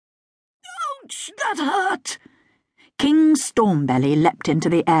Ouch! That hurt! King Stormbelly leapt into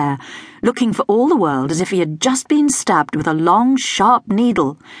the air, looking for all the world as if he had just been stabbed with a long, sharp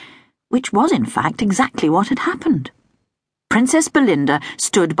needle, which was, in fact, exactly what had happened. Princess Belinda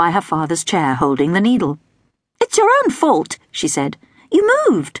stood by her father's chair, holding the needle. "It's your own fault," she said. "You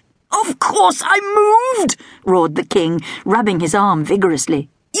moved." "Of course I moved!" roared the king, rubbing his arm vigorously.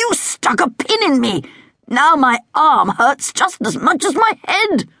 "You stuck a pin in me! Now my arm hurts just as much as my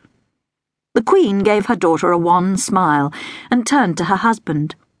head." The Queen gave her daughter a wan smile and turned to her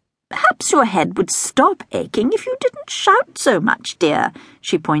husband. "Perhaps your head would stop aching if you didn't shout so much, dear,"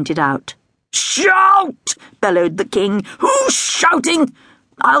 she pointed out. "Shout!" bellowed the king. "Who's shouting?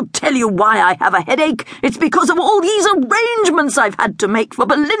 I'll tell you why I have a headache. It's because of all these arrangements I've had to make for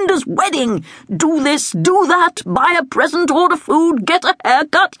Belinda's wedding. Do this, do that, buy a present, order food, get a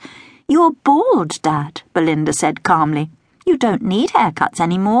haircut." "You're bald, Dad," Belinda said calmly. "You don't need haircuts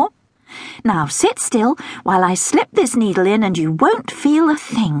anymore. Now sit still while I slip this needle in and you won't feel a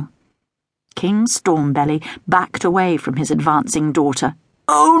thing." King Stormbelly backed away from his advancing daughter.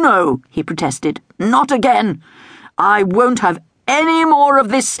 "Oh no," he protested. "Not again. I won't have any more of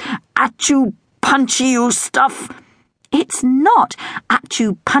this at-you-punch-you stuff." "It's not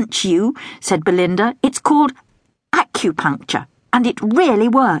at-you-punch-you," said Belinda. "It's called acupuncture, and it really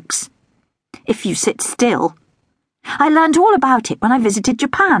works. If you sit still. I learned all about it when I visited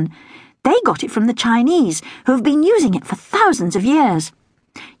Japan. They got it from the Chinese, who have been using it for thousands of years.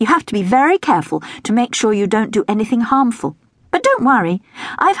 You have to be very careful to make sure you don't do anything harmful. But don't worry,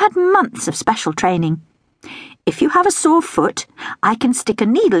 I've had months of special training. If you have a sore foot, I can stick a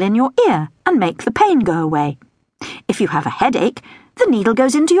needle in your ear and make the pain go away. If you have a headache, the needle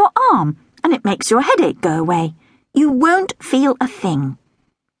goes into your arm and it makes your headache go away. You won't feel a thing."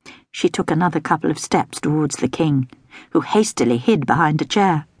 She took another couple of steps towards the king, who hastily hid behind a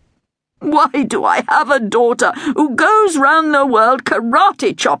chair. "Why do I have a daughter who goes round the world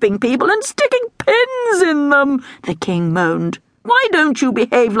karate-chopping people and sticking pins in them?" the king moaned. "Why don't you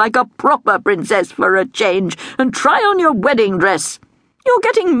behave like a proper princess for a change and try on your wedding dress? You're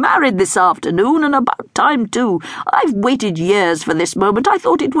getting married this afternoon, and about time too. I've waited years for this moment. I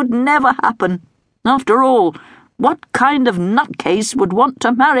thought it would never happen. After all, what kind of nutcase would want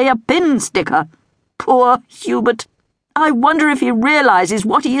to marry a pin sticker? Poor Hubert. I wonder if he realizes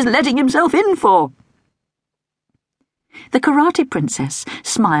what he is letting himself in for." The karate princess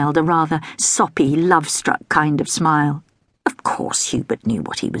smiled a rather soppy, love-struck kind of smile. Of course Hubert knew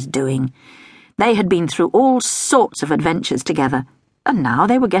what he was doing. They had been through all sorts of adventures together, and now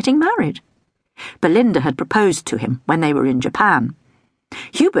they were getting married. Belinda had proposed to him when they were in Japan.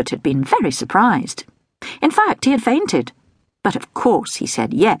 Hubert had been very surprised. In fact, he had fainted. But of course he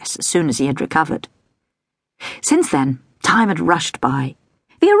said yes as soon as he had recovered. Since then, time had rushed by.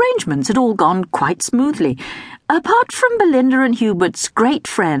 The arrangements had all gone quite smoothly, apart from Belinda and Hubert's great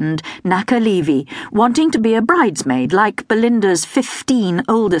friend, Nakalevi, wanting to be a bridesmaid like Belinda's 15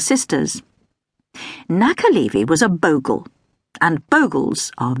 older sisters. Nakalevi was a bogle, and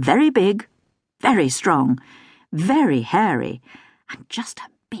bogles are very big, very strong, very hairy, and just a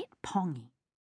bit pongy.